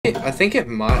think it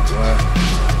might work.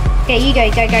 Okay, you go.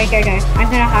 I'm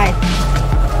gonna hide.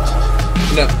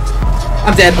 No.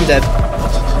 I'm dead.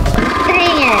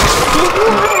 Dang it! He's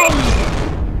lying.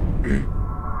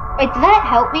 Wait, did that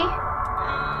help me?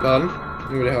 Done.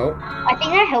 Would it help? I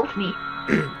think that helped me.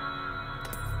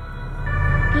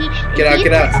 Get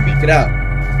out.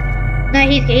 No,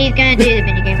 he's gonna do the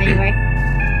minigame anyway.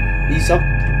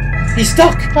 He's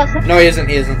stuck. No, he isn't.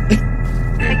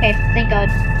 Okay, thank God.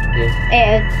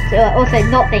 Yeah. Also,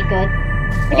 not thank God.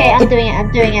 Okay, I'm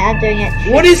doing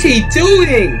it. What is he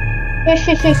doing?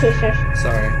 Shush.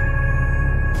 Sorry.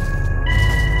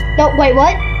 No, wait,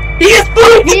 what? He just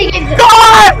flew into the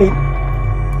sky!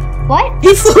 What?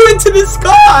 He flew into the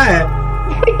sky!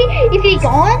 Is he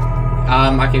gone?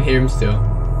 I can hear him still.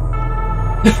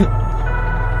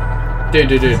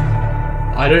 Dude.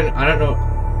 I don't know.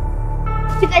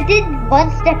 Because I did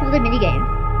one step of the minigame.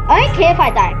 I don't care if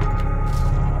I die.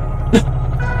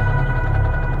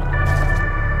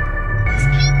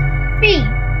 Me.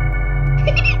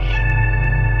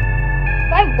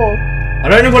 I'm bored. I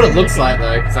don't know what it looks like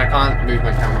though, because I can't move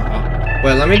my camera up.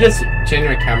 Wait, let me just change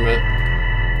my camera.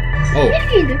 Oh.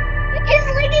 Dude,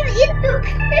 it's like it's in the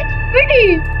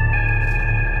freeze.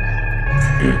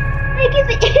 Like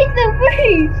it's in the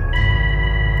freeze.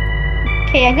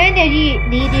 Okay, I'm gonna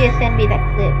need you to send me that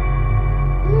clip.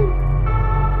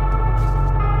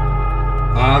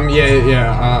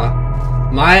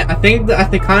 I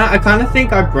kind of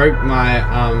think I broke my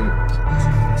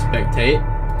spectate.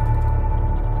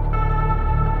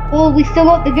 Well, we still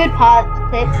got the good parts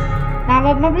clips. Now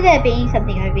I remember there being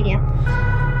something over here.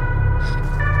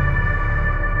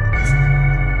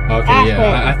 Okay,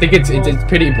 yeah, I think it's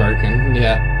pretty broken.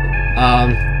 Yeah.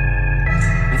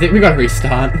 I think we gotta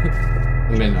restart.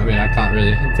 I mean, I can't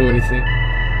really do anything.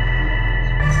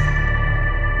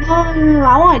 No,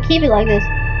 I want to keep it like this.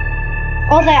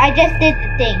 Also, I just did the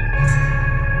thing.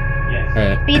 Yes.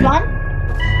 Alright. Speed one?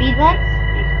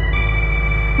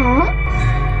 Huh?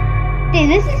 Dude,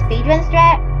 this is speedrun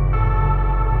strat.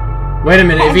 Wait a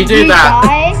minute, if you do that...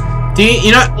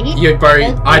 Die,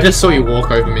 bro, I just saw you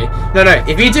walk over me. No,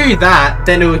 if you do that,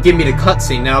 then it will give me the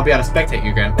cutscene, then I'll be able to spectate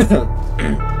you again. Oh,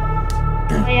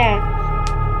 yeah.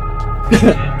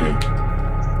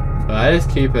 So I just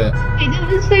keep it. Hey,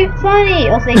 this is so funny.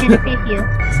 Also, he can fit here.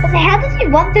 Also, how does he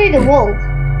run through the walls?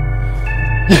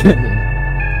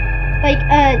 Like,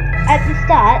 at the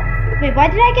start. Wait, why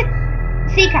did I get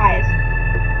seek eyes?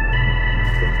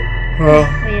 Oh.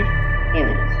 Weird. Here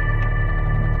it is.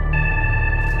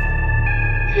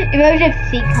 Imagine if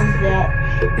seek comes out.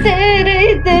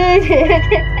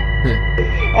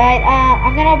 Alright,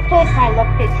 I'm gonna put my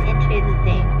lockpicks into the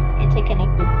thing. Into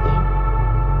connected thing.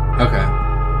 Okay.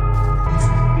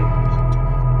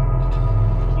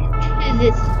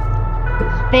 It's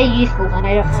very useful and I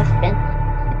don't want to spend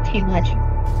too much.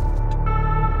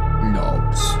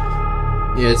 Knobs.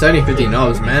 Yeah, it's only 50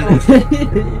 knobs, man.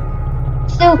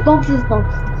 Still, knobs is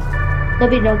knobs. There'll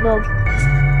be no knobs.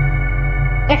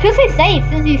 I feel so safe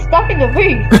since he's stuck in the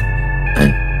roof.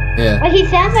 Yeah. Like, he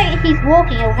sounds like he's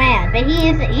walking around, but he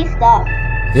isn't, he's stuck.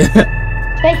 Yeah.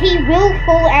 But he will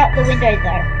fall out the window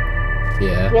though.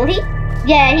 Yeah. Will he?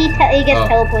 Yeah, he gets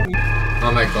teleported.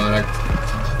 Oh my god.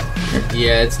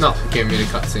 Yeah, it's not giving me the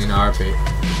cutscene, RP.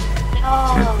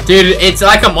 Oh. Dude, it's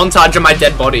like a montage of my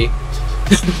dead body.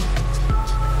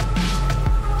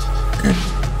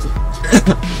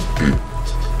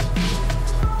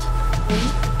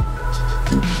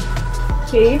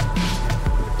 2,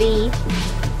 3,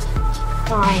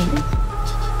 9.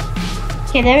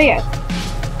 Okay, there we go.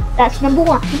 That's number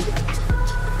 1.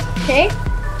 Okay.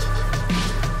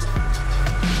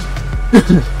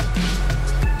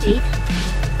 8,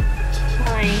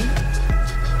 9.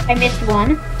 I missed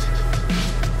 1. 5.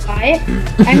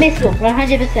 I missed 1.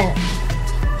 100%.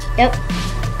 Yep.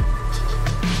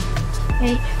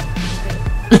 8.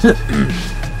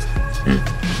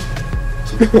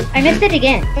 I missed it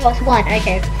again. Oh, it's 1.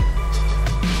 Okay.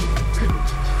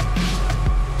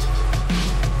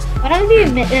 Why don't we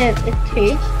do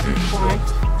 2, 1,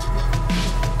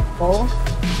 4,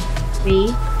 3,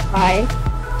 5.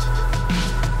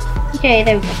 Okay,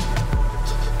 there we go.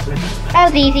 That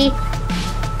was easy.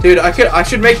 Dude, I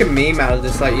should make a meme out of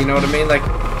this, like, you know what I mean? Like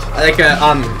a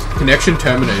connection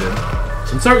terminated.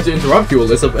 I'm sorry to interrupt you,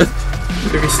 Elizabeth.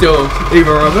 If you still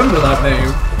even remember that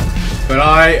name. But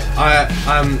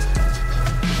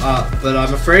but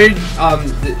I'm afraid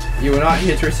that you are not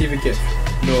here to receive a gift,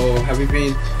 nor have you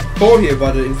been called here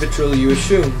by the individual you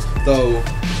assume, though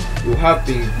you have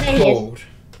been called.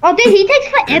 Oh, dude, he takes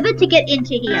forever to get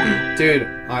into here. Dude,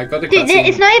 I got the Dude, cutscene.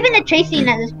 it's not even a chase scene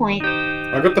at this point.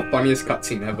 I got the funniest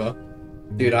cutscene ever.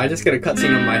 Dude, I just get a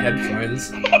cutscene on my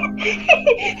headphones.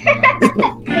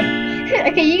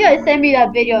 Okay, you guys send me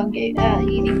that video on using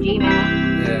Gmail.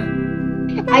 Yeah.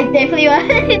 I definitely want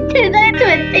to turn that into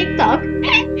a TikTok.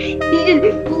 He's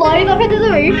just flying up into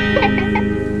the roof.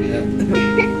 Yeah.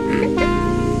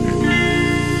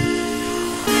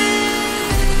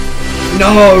 No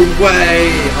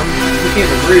way! I'm looking at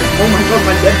the roof. Oh my god,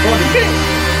 my dead body!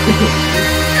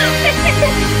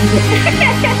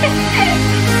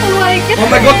 Oh my god! Oh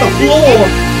my god, the floor!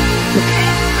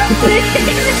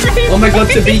 Oh my god,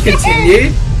 to be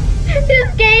continued? This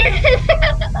game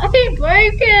is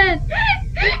broken!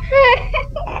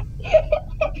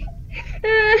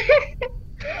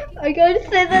 I gotta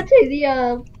send that to the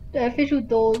official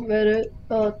dog Reddit,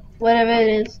 or whatever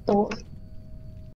it is, dog.